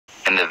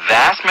In the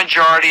vast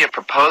majority of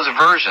proposed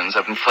versions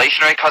of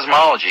inflationary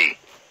cosmology,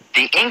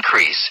 the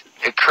increase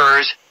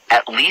occurs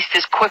at least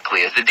as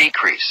quickly as the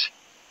decrease.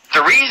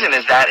 The reason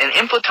is that an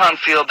inflaton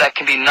field that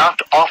can be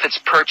knocked off its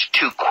perch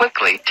too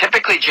quickly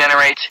typically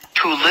generates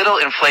too little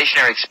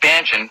inflationary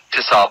expansion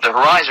to solve the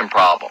horizon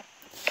problem.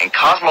 In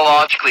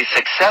cosmologically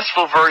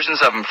successful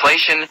versions of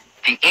inflation,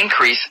 the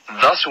increase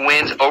thus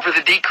wins over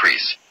the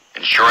decrease,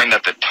 ensuring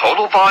that the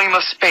total volume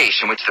of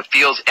space in which the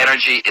field's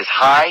energy is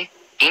high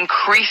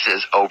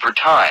increases over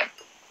time.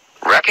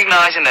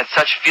 Recognizing that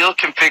such field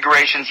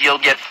configurations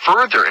yield yet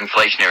further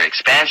inflationary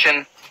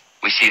expansion,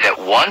 we see that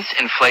once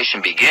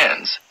inflation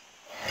begins,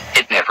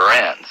 it never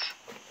ends.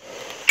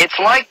 It's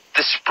like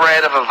the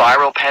spread of a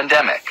viral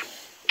pandemic.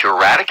 To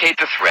eradicate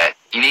the threat,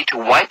 you need to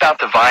wipe out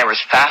the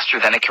virus faster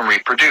than it can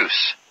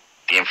reproduce.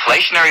 The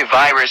inflationary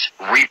virus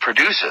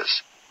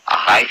reproduces. A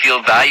high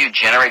field value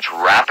generates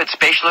rapid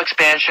spatial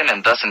expansion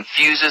and thus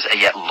infuses a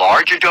yet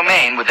larger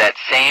domain with that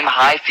same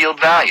high field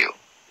value.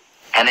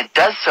 And it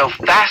does so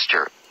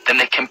faster than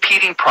the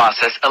competing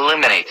process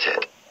eliminates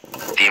it.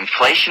 The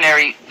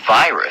inflationary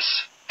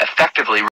virus effectively